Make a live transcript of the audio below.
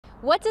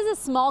What does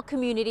a small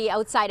community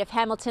outside of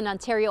Hamilton,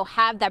 Ontario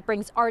have that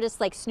brings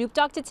artists like Snoop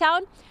Dogg to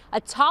town?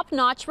 A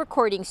top-notch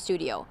recording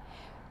studio.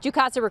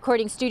 Jukasa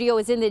Recording Studio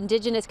is in the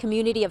Indigenous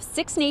community of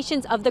 6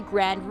 Nations of the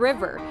Grand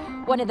River.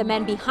 One of the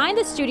men behind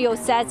the studio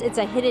says it's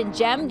a hidden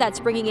gem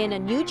that's bringing in a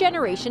new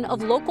generation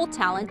of local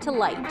talent to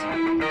light.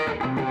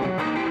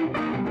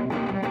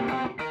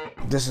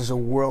 This is a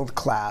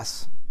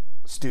world-class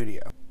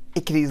studio.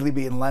 It could easily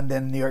be in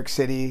London, New York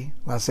City,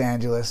 Los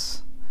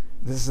Angeles.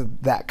 This is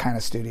that kind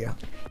of studio.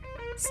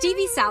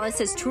 Stevie Salas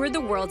has toured the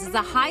world as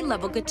a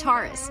high-level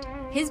guitarist.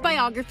 His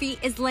biography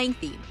is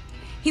lengthy.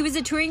 He was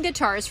a touring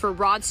guitarist for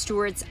Rod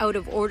Stewart's Out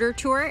of Order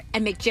tour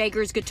and Mick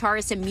Jagger's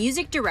guitarist and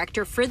music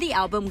director for the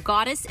album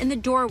Goddess in the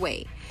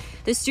Doorway.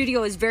 The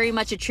studio is very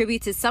much a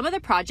tribute to some of the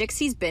projects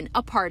he's been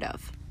a part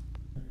of.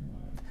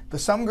 The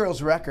Some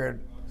Girls record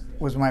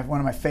was one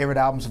of my favorite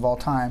albums of all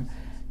time,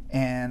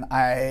 and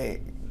I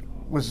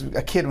was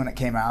a kid when it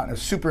came out. It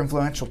was super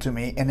influential to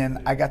me, and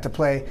then I got to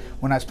play,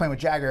 when I was playing with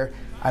Jagger,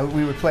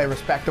 we would play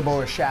Respectable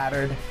or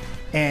Shattered,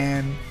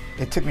 and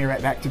it took me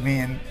right back to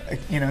being, a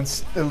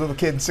little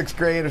kid in 6th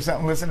grade or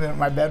something, listening to it in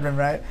my bedroom,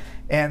 right?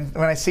 And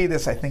when I see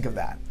this, I think of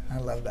that. I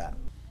love that.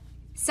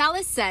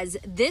 Salas says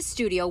this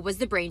studio was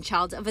the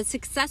brainchild of a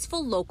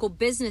successful local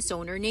business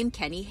owner named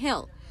Kenny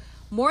Hill.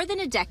 More than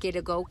a decade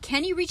ago,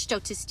 Kenny reached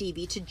out to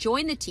Stevie to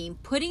join the team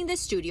putting the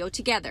studio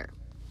together.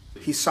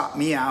 He sought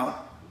me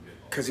out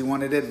because he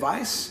wanted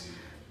advice,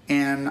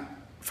 and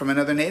from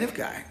another Native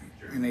guy,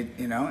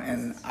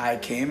 and I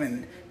came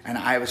and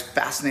I was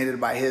fascinated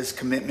by his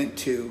commitment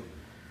to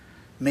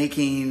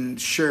making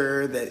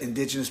sure that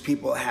Indigenous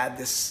people had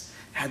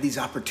these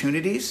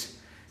opportunities,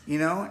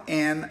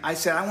 and I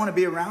said, I want to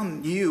be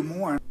around you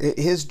more.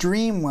 His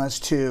dream was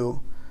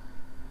to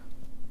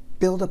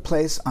build a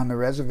place on the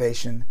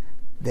reservation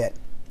that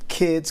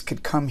kids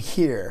could come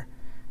here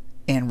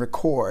and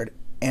record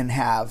and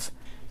have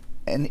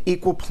an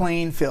equal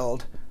playing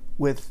field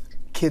with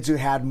kids who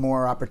had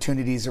more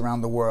opportunities around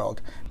the world.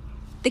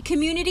 The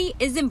community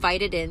is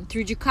invited in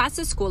through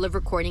Jukasa School of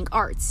Recording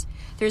Arts.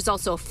 There's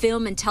also a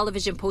film and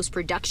television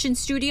post-production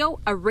studio,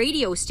 a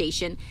radio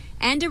station,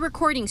 and a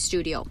recording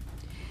studio.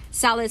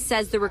 Salas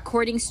says the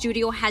recording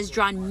studio has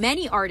drawn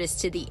many artists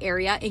to the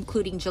area,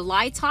 including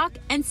July Talk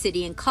and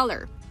City in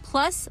Color,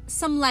 plus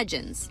some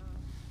legends.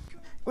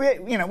 We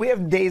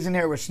have days in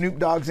here where Snoop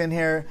Dogg's in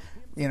here,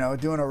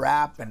 doing a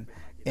rap,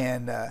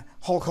 and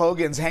Hulk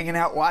Hogan's hanging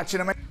out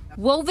watching him.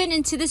 Woven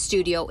into the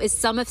studio is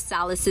some of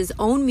Salas's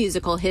own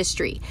musical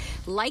history,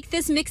 like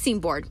this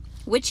mixing board,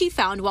 which he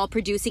found while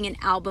producing an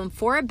album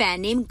for a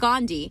band named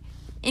Gandhi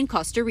in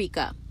Costa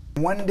Rica.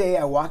 One day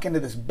I walk into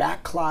this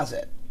back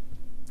closet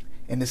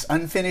in this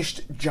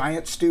unfinished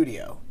giant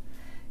studio,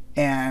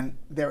 and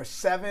there were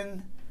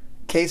 7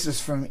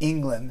 cases from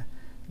England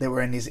that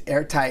were in these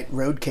airtight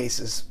road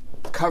cases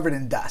covered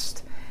in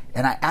dust.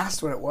 And I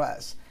asked what it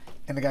was.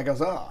 And the guy goes,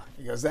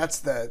 that's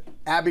the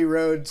Abbey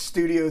Road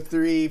Studio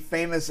 3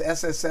 famous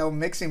SSL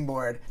mixing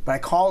board. But I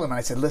called him and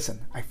I said,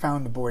 listen, I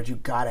found the board. You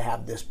got to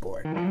have this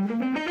board.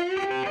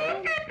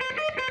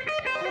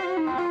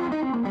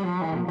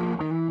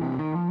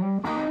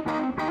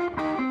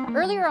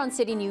 Earlier on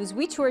CityNews,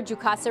 we toured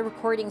Jukasa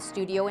Recording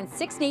Studio in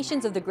 6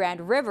 Nations of the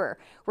Grand River,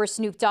 where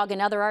Snoop Dogg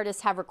and other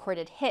artists have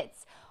recorded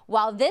hits.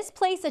 While this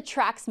place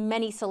attracts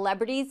many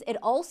celebrities, it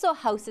also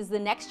houses the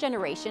next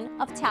generation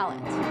of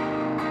talent.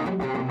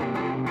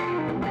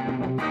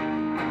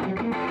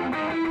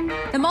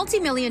 The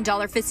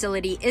multi-million-dollar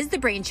facility is the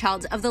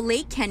brainchild of the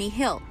late Kenny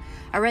Hill,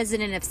 a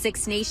resident of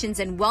 6 Nations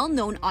and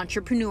well-known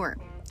entrepreneur.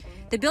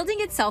 The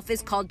building itself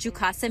is called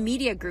Jukasa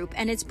Media Group,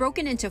 and it's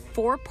broken into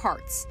 4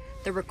 parts: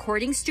 the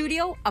recording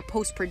studio, a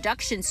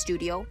post-production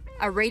studio,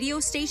 a radio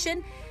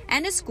station,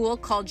 and a school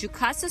called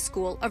Jukasa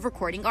School of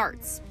Recording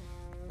Arts.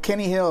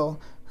 Kenny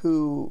Hill,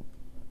 who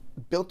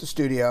built the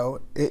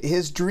studio,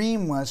 his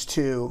dream was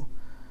to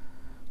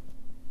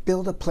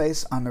build a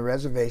place on the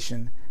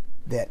reservation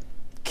that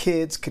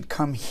kids could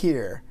come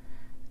here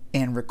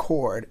and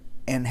record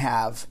and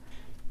have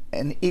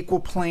an equal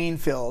playing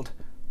field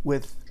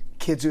with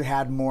kids who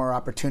had more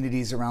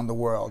opportunities around the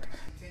world.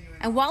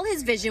 And while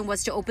his vision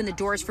was to open the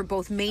doors for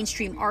both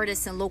mainstream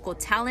artists and local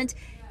talent,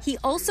 he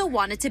also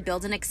wanted to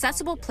build an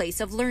accessible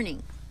place of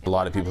learning. A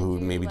lot of people who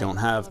maybe don't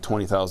have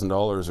 $20,000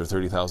 or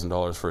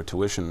 $30,000 for a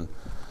tuition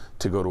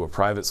to go to a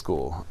private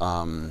school.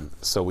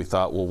 So we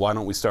thought, well, why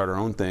don't we start our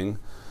own thing,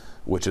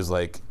 which is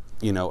like,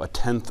 a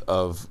tenth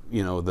of,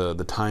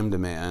 the time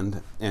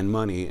demand and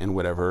money and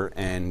whatever,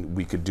 and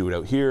we could do it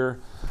out here.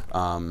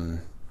 And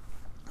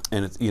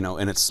it's,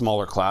 and it's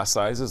smaller class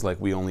sizes, like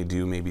we only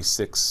do maybe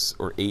 6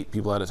 or 8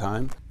 people at a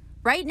time.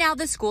 Right now,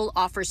 the school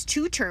offers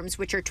 2 terms,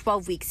 which are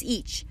 12 weeks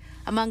each.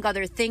 Among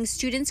other things,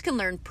 students can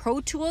learn Pro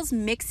Tools,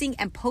 mixing,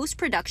 and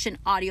post-production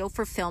audio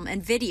for film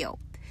and video.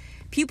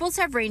 Pupils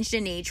have ranged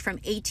in age from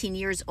 18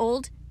 years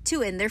old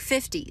to in their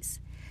 50s.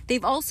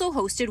 They've also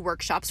hosted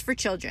workshops for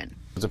children.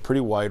 It's a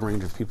pretty wide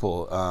range of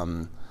people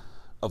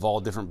of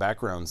all different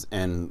backgrounds,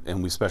 and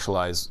we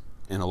specialize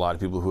in a lot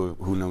of people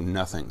who know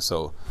nothing.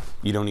 So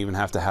you don't even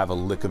have to have a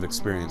lick of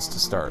experience to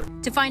start.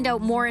 To find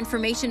out more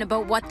information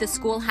about what the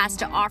school has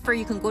to offer,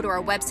 you can go to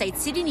our website,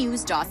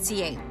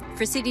 citynews.ca.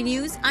 For City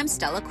News, I'm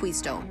Stella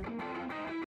Acquisto.